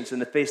patience in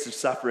the face of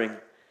suffering,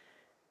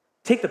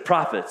 take the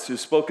prophets who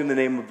spoke in the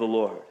name of the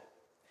Lord.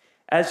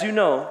 As you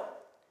know,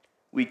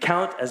 we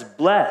count as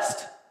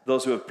blessed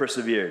those who have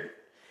persevered.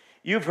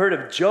 You've heard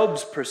of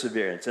Job's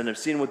perseverance and have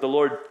seen what the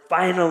Lord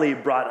finally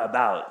brought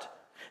about.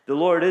 The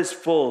Lord is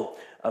full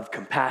of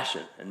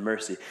compassion and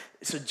mercy.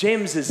 So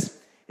James is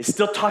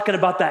still talking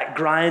about that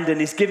grind, and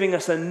he's giving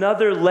us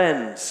another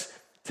lens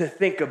to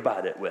think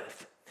about it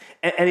with.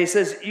 And he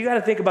says, you got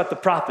to think about the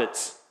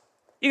prophets.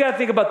 You got to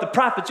think about the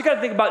prophets. You got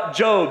to think about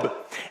Job.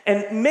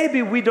 And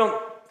maybe we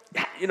don't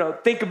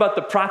think about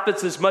the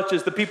prophets as much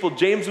as the people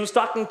James was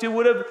talking to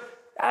would have.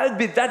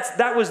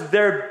 That was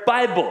their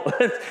Bible.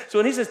 So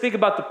when he says think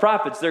about the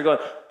prophets, they're going,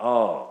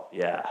 oh,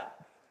 yeah.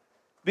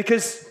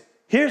 Because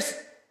here's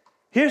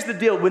the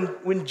deal.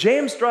 When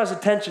James draws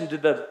attention to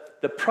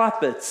the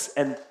prophets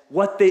and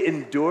what they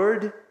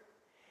endured,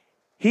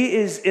 he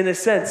is, in a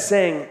sense,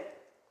 saying,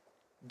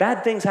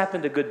 bad things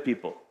happen to good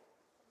people.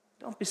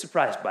 Don't be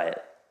surprised by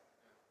it.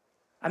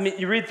 I mean,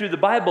 you read through the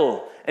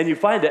Bible and you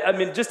find it. I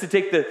mean, just to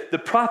take the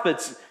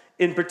prophets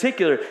in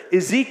particular,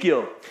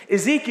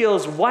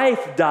 Ezekiel's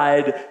wife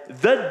died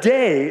the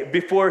day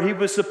before he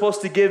was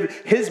supposed to give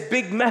his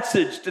big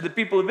message to the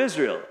people of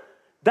Israel.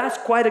 That's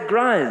quite a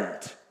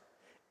grind.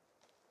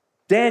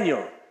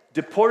 Daniel,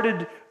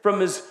 deported from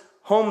his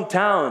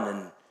hometown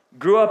and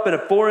grew up in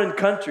a foreign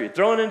country,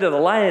 thrown into the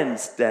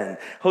lion's den.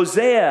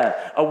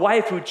 Hosea, a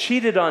wife who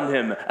cheated on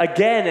him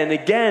again and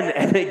again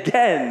and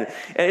again.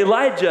 And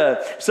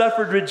Elijah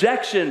suffered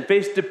rejection,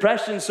 faced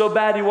depression so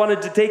bad he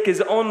wanted to take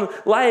his own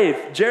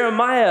life.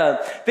 Jeremiah,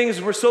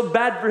 things were so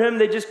bad for him,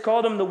 they just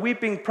called him the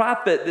weeping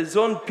prophet. His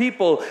own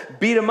people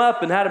beat him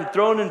up and had him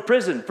thrown in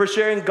prison for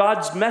sharing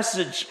God's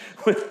message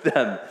with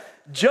them.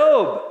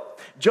 Job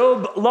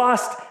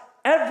lost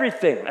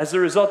everything as a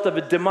result of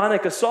a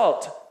demonic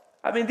assault.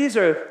 I mean, these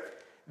are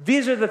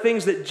the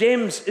things that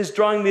James is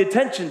drawing the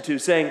attention to,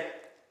 saying,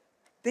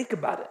 think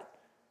about it.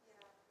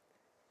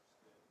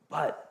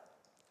 But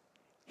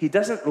he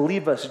doesn't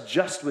leave us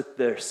just with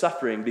their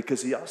suffering,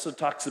 because he also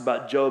talks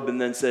about Job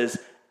and then says,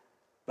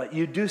 but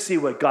you do see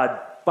what God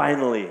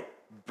finally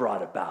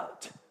brought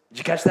about. Did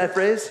you catch that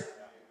phrase?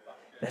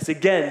 That's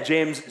again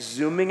James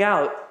zooming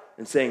out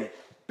and saying,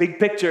 big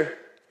picture,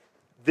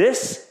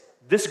 this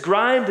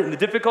grind and the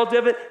difficulty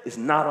of it is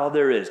not all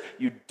there is.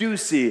 You do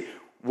see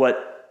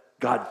what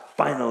God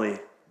finally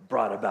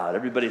brought about.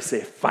 Everybody say,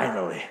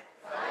 finally.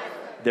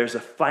 There's a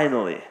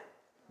finally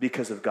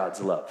because of God's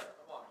love.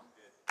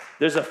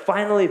 There's a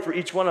finally for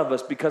each one of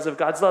us because of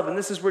God's love. And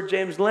this is where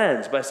James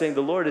lands by saying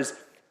the Lord is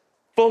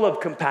full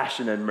of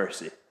compassion and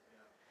mercy.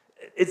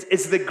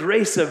 It's the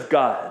grace of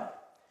God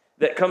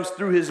that comes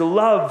through his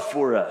love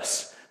for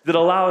us that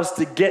allow us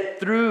to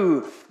get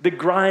through the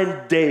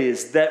grind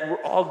days that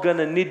we're all going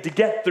to need to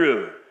get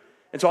through.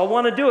 And so I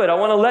want to do it. I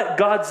want to let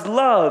God's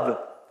love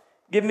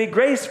give me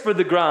grace for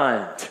the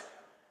grind.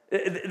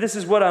 This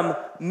is what I'm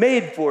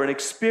made for, an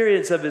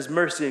experience of his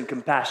mercy and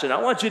compassion.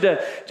 I want you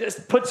to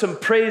just put some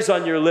praise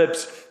on your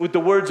lips with the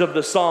words of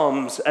the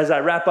Psalms as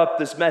I wrap up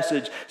this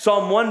message.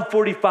 Psalm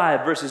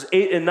 145, verses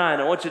 8 and 9.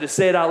 I want you to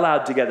say it out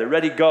loud together.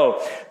 Ready,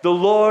 go. The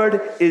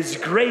Lord is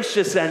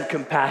gracious and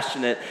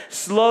compassionate,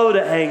 slow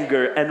to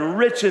anger and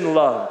rich in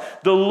love.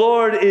 The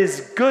Lord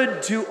is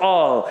good to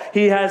all.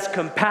 He has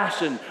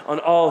compassion on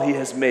all he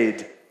has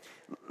made.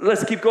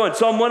 Let's keep going.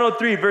 Psalm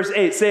 103, verse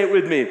 8. Say it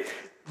with me.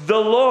 The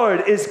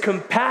Lord is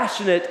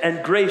compassionate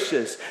and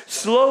gracious,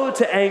 slow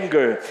to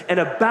anger, and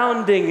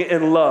abounding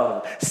in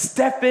love.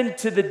 Step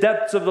into the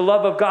depths of the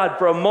love of God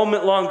for a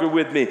moment longer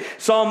with me.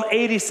 Psalm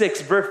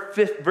 86,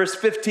 verse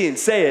 15.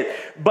 Say it.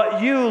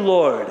 But you,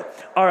 Lord,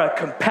 are a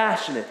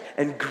compassionate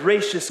and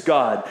gracious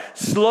God,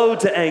 slow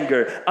to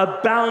anger,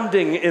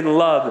 abounding in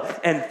love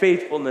and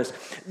faithfulness.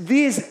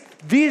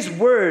 These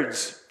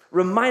words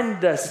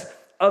remind us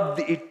of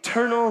the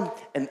eternal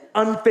and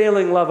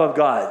unfailing love of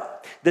God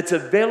that's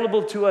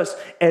available to us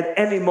at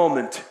any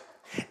moment.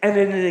 And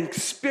in an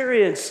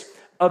experience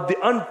of the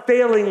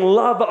unfailing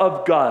love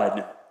of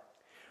God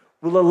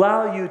will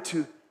allow you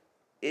to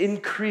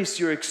increase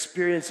your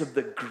experience of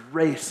the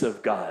grace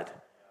of God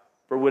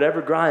for whatever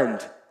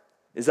grind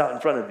is out in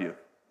front of you.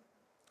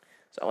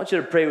 So I want you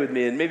to pray with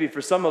me, and maybe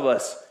for some of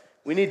us,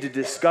 we need to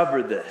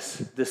discover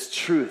this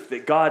truth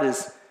that God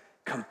is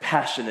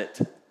compassionate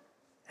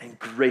and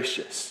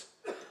gracious.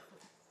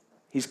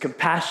 He's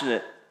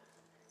compassionate.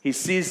 He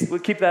sees, we'll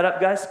keep that up,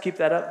 guys. Keep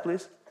that up,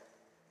 please.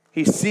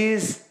 He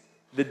sees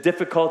the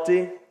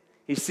difficulty.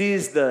 He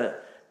sees the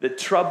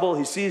trouble.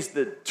 He sees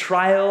the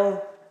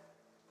trial.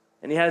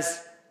 And he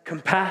has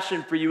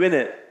compassion for you in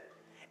it.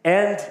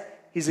 And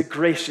he's a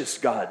gracious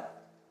God.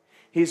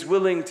 He's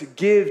willing to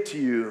give to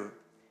you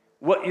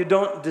what you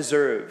don't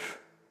deserve.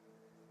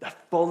 The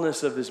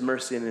fullness of his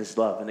mercy and his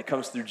love. And it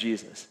comes through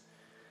Jesus.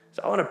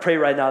 So I want to pray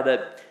right now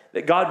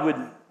that God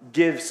would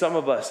give some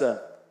of us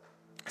a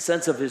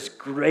sense of his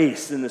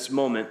grace in this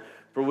moment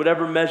for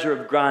whatever measure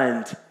of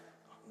grind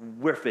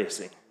we're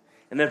facing.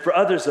 And then for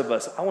others of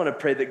us, I want to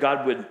pray that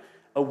God would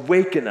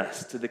awaken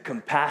us to the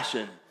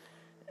compassion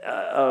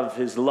of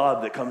his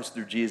love that comes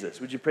through Jesus.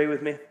 Would you pray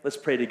with me? Let's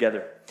pray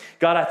together.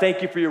 God, I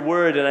thank you for your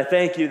word, and I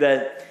thank you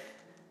that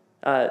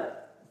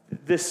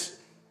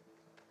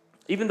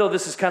even though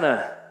this is kind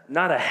of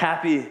not a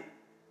happy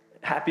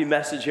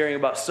message, hearing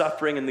about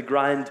suffering and the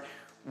grind,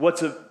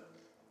 what's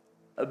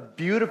a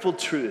beautiful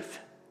truth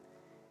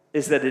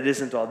is that it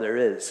isn't all there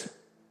is.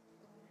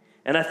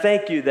 And I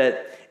thank you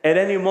that at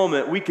any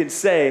moment we can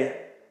say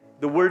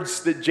the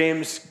words that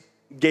James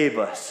gave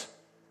us,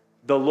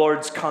 the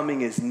Lord's coming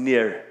is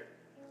near.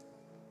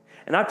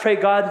 And I pray,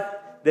 God,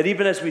 that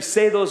even as we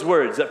say those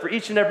words, that for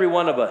each and every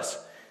one of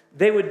us,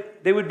 they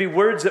would be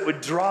words that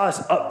would draw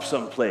us up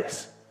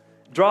someplace,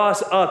 draw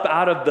us up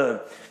out of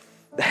the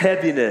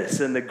heaviness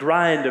and the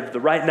grind of the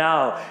right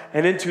now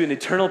and into an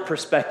eternal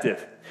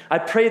perspective. I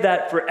pray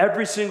that for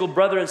every single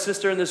brother and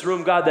sister in this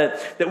room, God,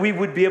 that we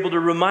would be able to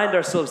remind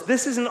ourselves,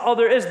 this isn't all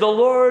there is. The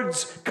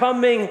Lord's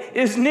coming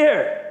is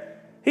near.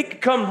 He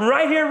could come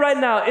right here, right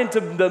now, into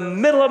the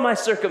middle of my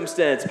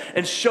circumstance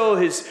and show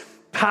his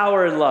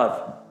power and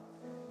love.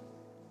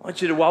 I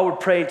want you to, while we're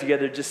praying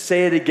together, just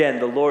say it again.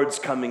 The Lord's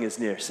coming is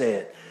near. Say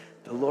it.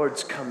 The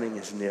Lord's coming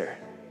is near.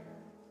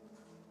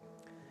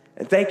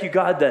 And thank you,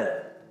 God,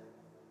 that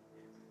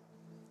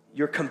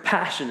your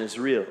compassion is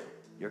real.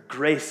 Your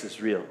grace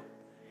is real.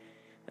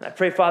 And I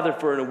pray, Father,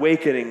 for an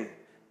awakening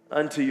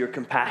unto your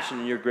compassion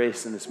and your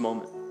grace in this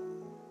moment.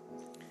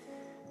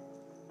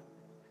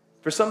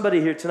 For somebody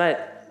here tonight,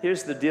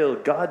 here's the deal.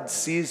 God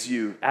sees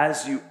you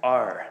as you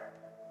are.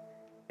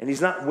 And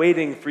he's not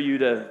waiting for you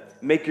to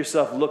make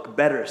yourself look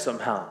better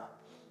somehow.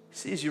 He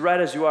sees you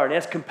right as you are, and he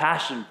has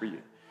compassion for you.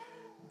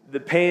 The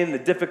pain, the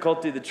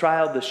difficulty, the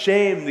trial, the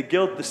shame, the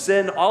guilt, the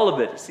sin, all of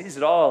it. He sees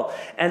it all.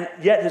 And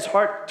yet his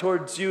heart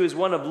towards you is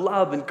one of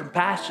love and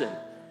compassion.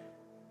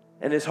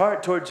 And his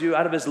heart towards you,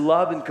 out of his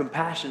love and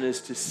compassion,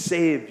 is to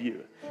save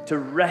you, to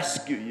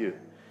rescue you.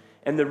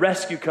 And the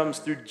rescue comes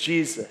through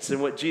Jesus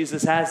and what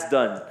Jesus has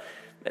done.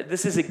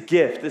 This is a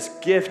gift. This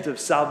gift of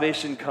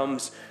salvation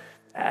comes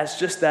as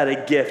just that,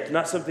 a gift,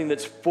 not something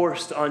that's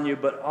forced on you,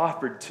 but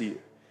offered to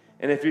you.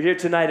 And if you're here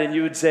tonight and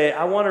you would say,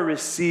 I want to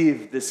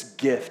receive this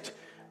gift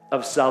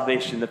of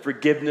salvation, the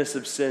forgiveness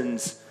of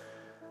sins,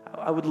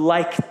 I would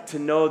like to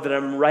know that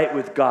I'm right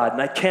with God,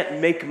 and I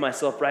can't make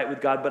myself right with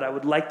God, but I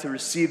would like to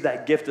receive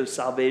that gift of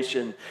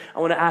salvation. I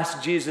want to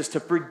ask Jesus to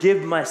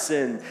forgive my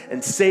sin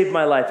and save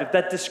my life. If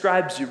that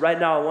describes you right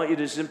now, I want you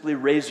to simply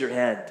raise your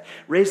hand.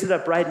 Raise it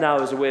up right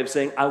now as a way of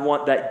saying, I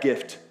want that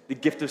gift, the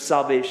gift of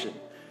salvation,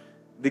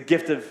 the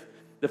gift of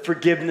the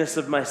forgiveness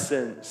of my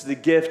sins, the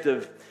gift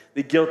of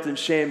the guilt and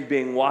shame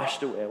being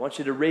washed away. I want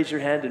you to raise your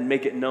hand and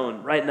make it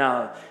known right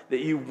now that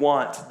you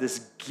want this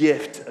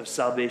gift of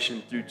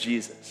salvation through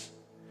Jesus.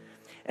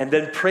 And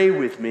then pray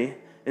with me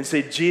and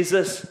say,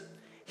 Jesus,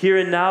 here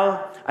and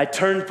now, I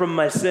turn from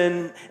my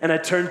sin and I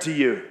turn to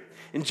you.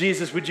 And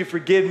Jesus, would you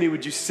forgive me?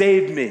 Would you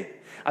save me?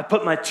 I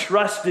put my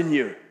trust in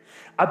you.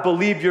 I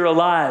believe you're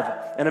alive,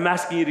 and I'm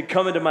asking you to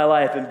come into my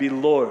life and be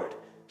Lord,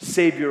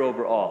 Savior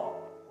over all.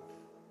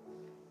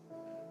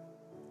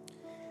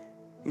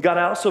 And God,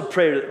 I also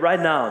pray that right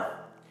now,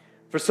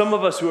 for some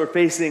of us who are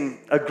facing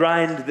a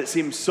grind that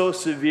seems so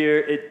severe,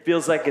 it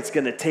feels like it's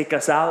going to take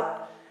us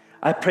out.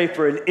 I pray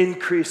for an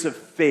increase of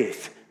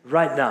faith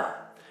right now,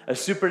 a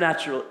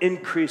supernatural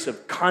increase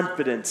of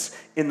confidence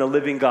in the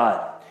living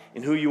God,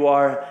 in who you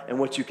are and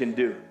what you can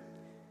do.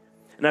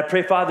 And I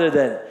pray, Father,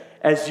 that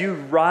as you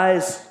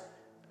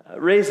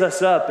raise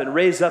us up and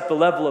raise up the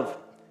level of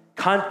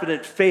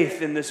confident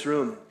faith in this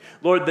room,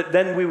 Lord, that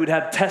then we would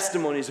have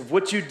testimonies of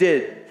what you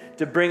did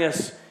to bring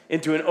us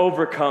into an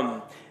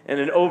overcome and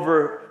an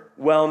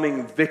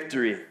overwhelming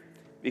victory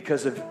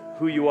because of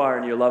who you are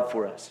and your love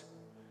for us.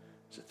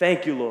 So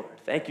thank you, Lord.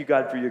 Thank you,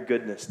 God, for your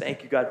goodness.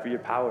 Thank you, God, for your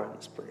power in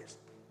this place.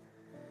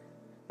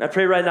 And I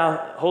pray right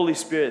now, Holy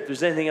Spirit, if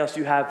there's anything else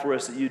you have for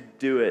us, that you'd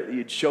do it. That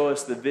you'd show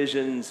us the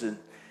visions and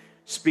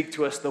speak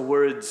to us the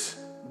words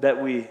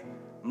that we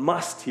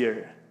must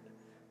hear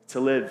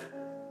to live.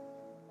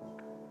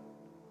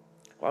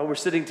 While we're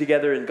sitting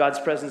together in God's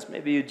presence,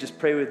 maybe you'd just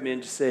pray with me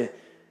and just say,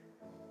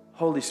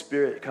 Holy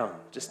Spirit, come.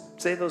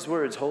 Just say those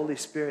words, Holy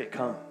Spirit,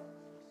 come.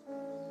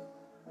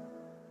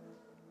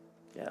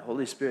 Yeah,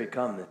 Holy Spirit,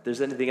 come. If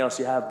there's anything else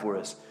you have for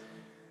us,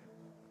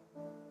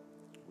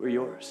 we're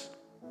yours.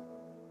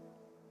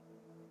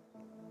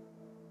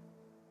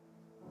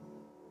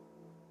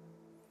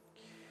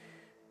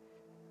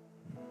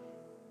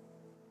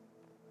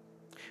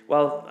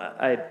 While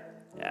I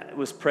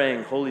was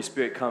praying, Holy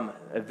Spirit, come,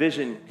 a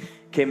vision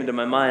came into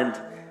my mind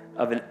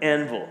of an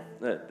anvil,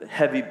 a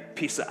heavy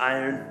piece of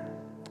iron.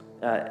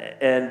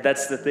 And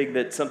that's the thing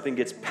that something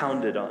gets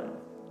pounded on.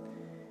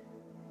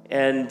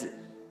 And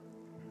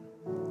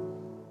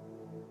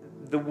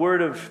the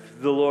word of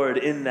the Lord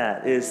in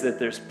that is that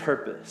there's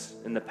purpose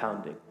in the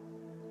pounding,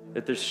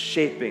 that there's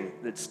shaping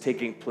that's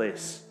taking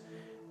place,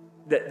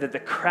 that the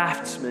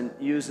craftsman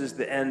uses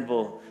the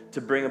anvil to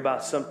bring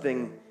about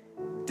something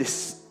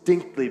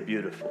distinctly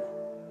beautiful.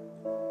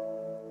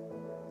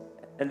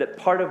 And that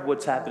part of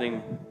what's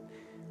happening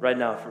right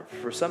now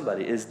for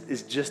somebody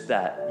is just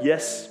that.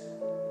 Yes,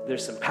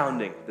 there's some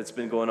pounding that's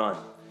been going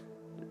on.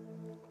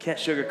 Can't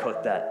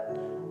sugarcoat that.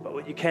 But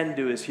what you can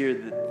do is hear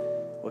that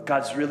what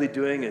God's really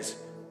doing is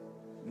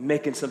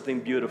making something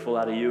beautiful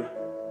out of you,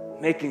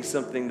 making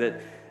something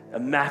that a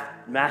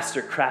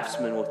master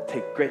craftsman will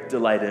take great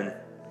delight in.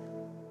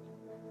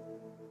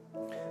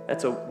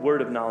 That's a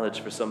word of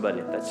knowledge for somebody.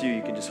 If that's you,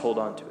 you can just hold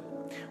on to it.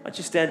 Why don't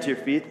you stand to your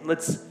feet?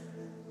 Let's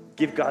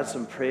give God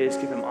some praise,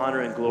 give him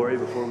honor and glory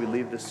before we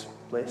leave this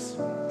place.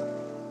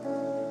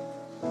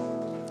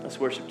 Let's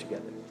worship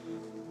together.